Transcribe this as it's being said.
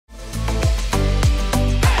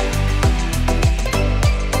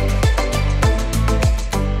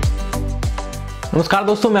नमस्कार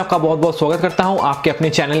दोस्तों, मैं आपका बहुत बहुत स्वागत करता हूं आपके अपने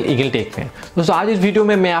चैनल ईगल टेक में। दोस्तों आज इस वीडियो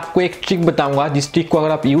में मैं आपको एक ट्रिक बताऊंगा, जिस ट्रिक को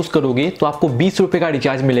अगर आप यूज़ करोगे तो आपको 20 रुपये का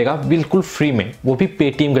रिचार्ज मिलेगा बिल्कुल फ्री में, वो भी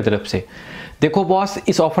पेटीएम की तरफ से। देखो बॉस,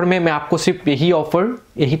 इस ऑफर में मैं आपको सिर्फ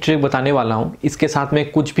यही ट्रिक बताने वाला हूँ। इसके साथ मैं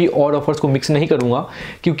कुछ भी और ऑफर्स को मिक्स नहीं करूँगा,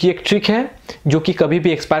 क्योंकि एक ट्रिक है जो कि कभी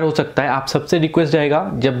भी एक्सपायर हो सकता है। आप सबसे रिक्वेस्ट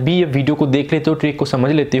रहेगा, जब भी ये वीडियो को देख लेते हो, ट्रिक को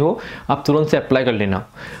समझ लेते हो, आप तुरंत से अप्लाई कर लेना।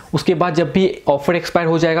 उसके बाद जब भी ऑफर एक्सपायर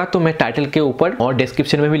हो जाएगा तो मैं टाइटल के ऊपर और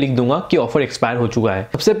डिस्क्रिप्शन में भी लिख दूंगा कि ऑफर एक्सपायर हो चुका है।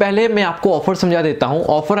 सबसे पहले मैं आपको ऑफर समझा देता हूँ।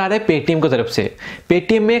 ऑफर आ रहा है पेटीएम की तरफ से।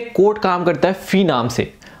 पेटीएम में कोड काम करता है फी नाम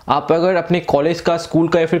से। आप अगर अपने कॉलेज का, स्कूल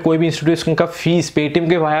का या फिर कोई भी इंस्टीट्यूशन का फीस पेटीएम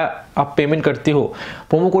के वाया आप पेमेंट करते हो,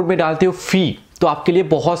 प्रोमो कोड में डालते हो फी, तो आपके लिए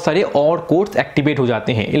बहुत सारे और कोड्स एक्टिवेट हो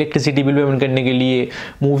जाते हैं। इलेक्ट्रिसिटी बिल पेमेंट करने के लिए,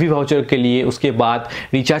 मूवी वाउचर के लिए, उसके बाद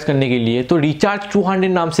रिचार्ज करने के लिए। तो रिचार्ज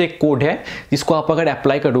 200 नाम से एक कोड है, जिसको आप अगर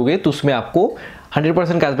अप्लाई करोगे तो उसमें आपको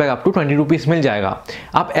 100% कैशबैक अप टू 20 रुपीज़ मिल जाएगा।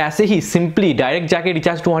 आप ऐसे ही सिंपली डायरेक्ट जाके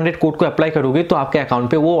रिचार्ज 200 कोड को अप्लाई करोगे तो आपके अकाउंट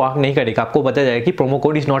पे वो वर्क नहीं करेगा। आपको बताया जाएगा कि promo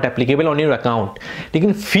code is not applicable on your account.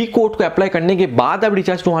 लेकिन फी कोड को अप्लाई करने के बाद आप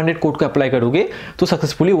रिचार्ज 200 कोड को अप्लाई करोगे तो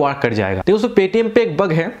सक्सेसफुली वर्क कर जाएगा। देखो पेटीएम पे एक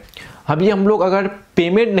बग है। अभी हम लोग अगर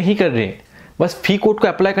पेमेंट नहीं कर रहे, बस फी कोड को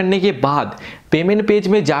अप्लाई करने के बाद पेमेंट पेज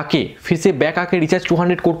में जाके फिर से बैक आके रिचार्ज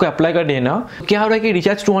 200 कोड को अप्लाई कर देना, क्या हो रहा है कि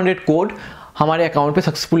रिचार्ज 200 कोड हमारे अकाउंट पे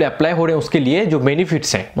सक्सेसफुली अप्लाई हो रहे हैं। उसके लिए जो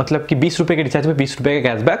बेनिफिट्स हैं, मतलब कि 20 रुपये के रिचार्ज में 20 रुपये का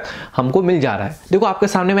कैशबैक हमको मिल जा रहा है। देखो आपके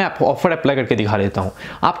सामने मैं ऑफर अप्लाई करके दिखा देता हूँ।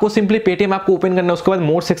 आपको सिंपली पेटीएम आपको ओपन करना है, उसके बाद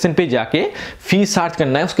मोर सेक्शन पे जाके फीस सर्च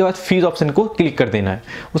करना है, उसके बाद फीस ऑप्शन को क्लिक कर देना है।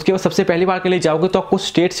 उसके बाद सबसे पहली बार के लिए जाओगे तो आपको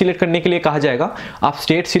स्टेट सिलेक्ट करने के लिए कहा जाएगा। आप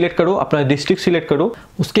स्टेट सिलेक्ट करो, अपना डिस्ट्रिक्ट सिलेक्ट करो।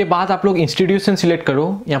 उसके बाद आप लोग इंस्टीट्यूशन सिलेक्ट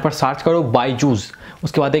करो, यहाँ पर सर्च करो बायजूस।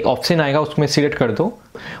 उसके बाद एक ऑप्शन आएगा, उसमें सिलेक्ट कर दो।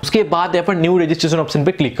 उसके बाद यहाँ पर न्यू रजिस्ट्रेशन ऑप्शन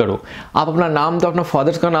पे क्लिक करो। आप अपना नाम दो, अपना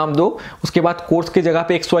फादर्स का नाम दो। उसके बाद कोर्स के जगह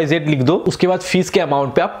पे XYZ लिख दो। उसके बाद फीस के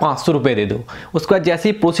अमाउंट पे आप 500 रुपए दे दो। उसके बाद जैसे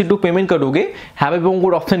ही प्रोसीड टू पेमेंट करोगे, have a promo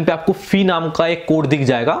code option पे आपको फी नाम का एक कोड दिख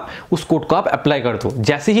जाएगा। उस कोड को आप अप्लाई कर दो।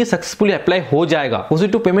 जैसे ही सक्सेसफुली अप्लाई हो जाएगा,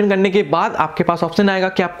 प्रोसीड टू पेमेंट करने के बाद आपके पास ऑप्शन आएगा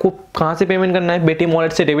कि आपको कहां से पेमेंट करना है, पेटीएम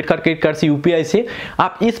वॉलेट से, डेबिट कार्ड, क्रेडिट कार्ड से, UPI से।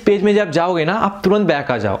 आप इस पेज में जब जाओगे ना, आप तुरंत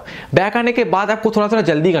बैक आ जाओ। बैक आने के बाद आपको थोड़ा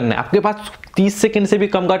जल्दी करना है। आपके पास 30 सेकंड से भी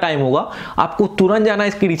कम का टाइम होगा। आपको तुरंत जाना है,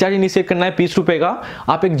 इसकी रिचार्ज इनिशिएट करना है 20 रुपए का।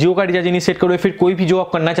 आप एक जियो का रिचार्ज इनिशिएट करो, फिर कोई भी जो आप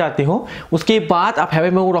करना चाहते हो। उसके बाद आप have a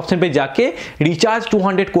promo code option पे जाके रिचार्ज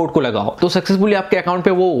 200 कोड को लगाओ, तो सक्सेसफुली आपके अकाउंट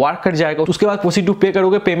पे वो वर्क कर जाएगा। उसके बाद प्रोसीड टू पे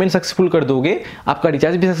करोगे, पेमेंट सक्सेसफुल कर दोगे, आपका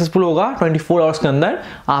रिचार्ज भी सक्सेसफुल होगा। 24 आवर्स के अंदर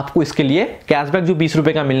आपको इसके लिए कैशबैक जो 20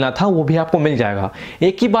 रुपए का मिलना था वो भी आपको मिल जाएगा।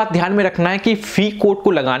 एक ही बात ध्यान में रखना है कि फी कोड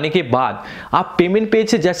को लगाने के बाद आप पेमेंट पेज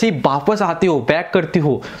से जैसे ही वापस आते हो, बैक करते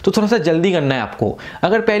हो, तो थोड़ा सा जल्दी करना है आपको।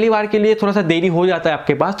 अगर पहली बार के लिए थोड़ा सा देरी हो जाता है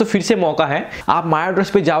आपके पास, तो फिर से मौका है। आप माय एड्रेस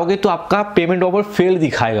पे जाओगे तो आपका पेमेंट ऑफर फेल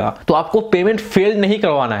दिखाएगा। तो आपको पेमेंट फेल नहीं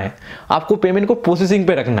करवाना है, आपको पेमेंट को प्रोसेसिंग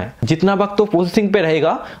पे रखना है। जितना वक्त तो प्रोसेसिंग पे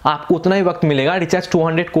रहेगा, आपको उतना ही वक्त मिलेगा रिचार्ज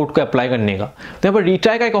 200 कोड को अप्लाई करने का। तो यहाँ पर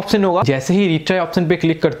रिट्राई का एक ऑप्शन होगा। जैसे ही रिट्राई ऑप्शन पे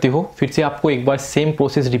क्लिक करते हो, फिर से आपको एक बार सेम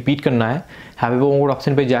प्रोसेस रिपीट करना है। Have a promo code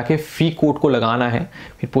option पे जाके फी कोड को लगाना है,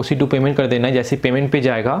 फिर प्रोसीड टू पेमेंट कर देना है। जैसे पेमेंट पे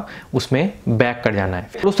जाएगा, उसमें बैक कर जाना है।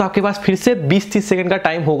 दोस्तों आपके पास फिर से 20-30 सेकंड का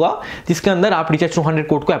टाइम होगा, जिसके अंदर आप रिचार्ज 200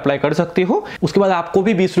 कोड को अप्लाई कर सकते हो। उसके बाद आपको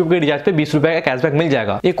भी 20 रुपए के रिचार्ज पे 20 रुपए का कैशबैक मिल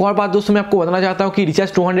जाएगा। एक और बात दोस्तों मैं आपको बताना चाहता हूँ कि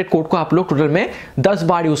रिचार्ज 200 कोड को आप लोग टोटल में 10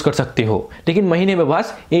 बार यूज कर सकते हो, लेकिन महीने में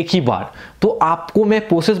बस एक ही बार। तो आपको मैं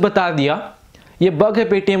प्रोसेस बता दिया। ये बग है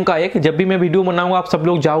पेटीएम का एक। जब भी मैं वीडियो बनाऊंगा, आप सब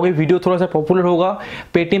लोग जाओगे, वीडियो थोड़ा सा पॉपुलर होगा,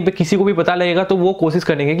 पेटीएम पे किसी को भी पता लगेगा, तो वो कोशिश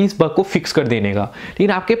करेंगे कि इस बग को फिक्स कर देने का।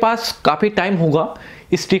 लेकिन आपके पास काफ़ी टाइम होगा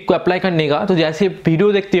इस ट्रिक को अप्लाई करने का। तो जैसे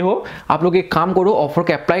वीडियो देखते हो, आप लोग एक काम करो, ऑफर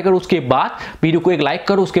को अप्लाई करो। उसके बाद वीडियो को एक लाइक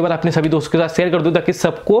करो, उसके बाद अपने सभी दोस्तों के साथ शेयर कर दो, ताकि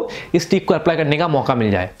सबको इस ट्रिक को अप्लाई करने का मौका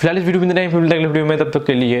मिल जाए। फिलहाल इस वीडियो में, तब तक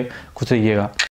के लिए खुश रहिएगा।